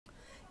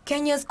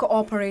Kenya's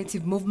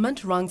cooperative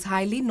movement ranks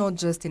highly not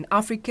just in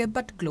Africa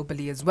but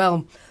globally as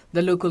well.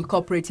 The local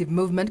cooperative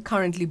movement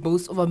currently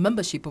boasts of a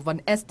membership of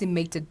an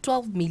estimated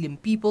 12 million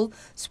people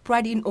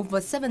spread in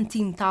over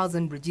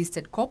 17,000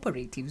 registered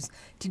cooperatives.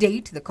 To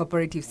date, the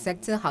cooperative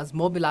sector has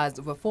mobilized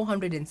over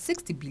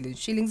 460 billion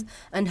shillings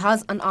and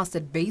has an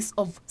asset base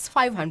of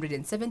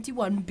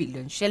 571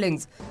 billion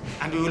shillings.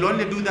 And we will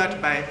only do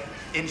that by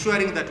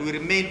ensuring that we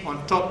remain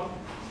on top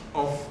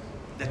of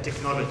the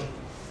technology.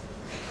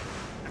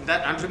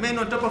 And remain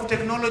on top of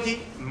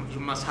technology, you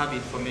must have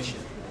information.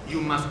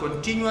 You must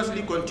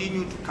continuously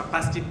continue to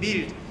capacity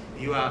build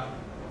your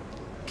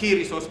key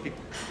resource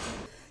people.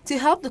 To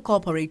help the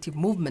cooperative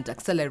movement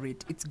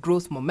accelerate its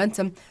growth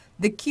momentum,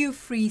 the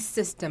queue-free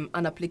system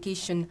and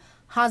application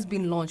has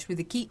been launched with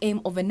the key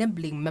aim of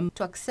enabling members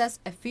to access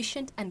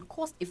efficient and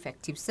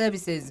cost-effective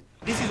services.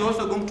 This is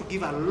also going to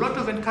give a lot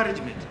of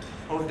encouragement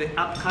of the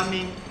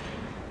upcoming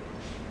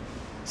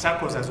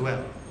circles as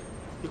well,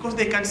 because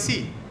they can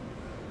see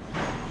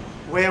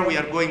where we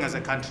are going as a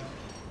country.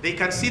 They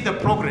can see the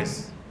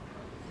progress,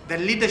 the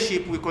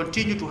leadership we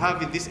continue to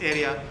have in this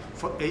area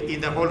in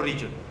the whole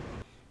region.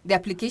 The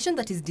application,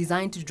 that is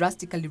designed to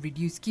drastically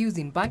reduce queues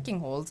in banking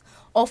halls,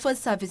 offers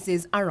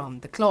services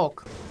around the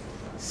clock,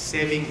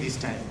 saving this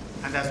time.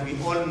 And as we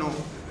all know,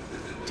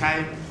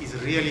 time is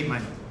really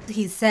money.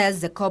 He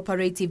says the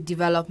Cooperative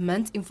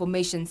Development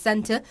Information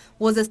Center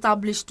was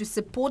established to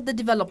support the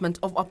development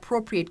of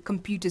appropriate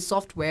computer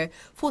software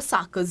for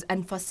SACCOs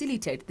and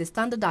facilitate the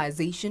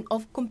standardization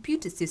of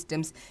computer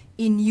systems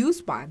in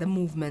use by the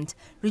movement.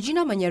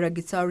 Regina Manyera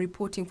Gita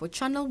reporting for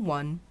Channel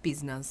 1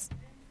 Business.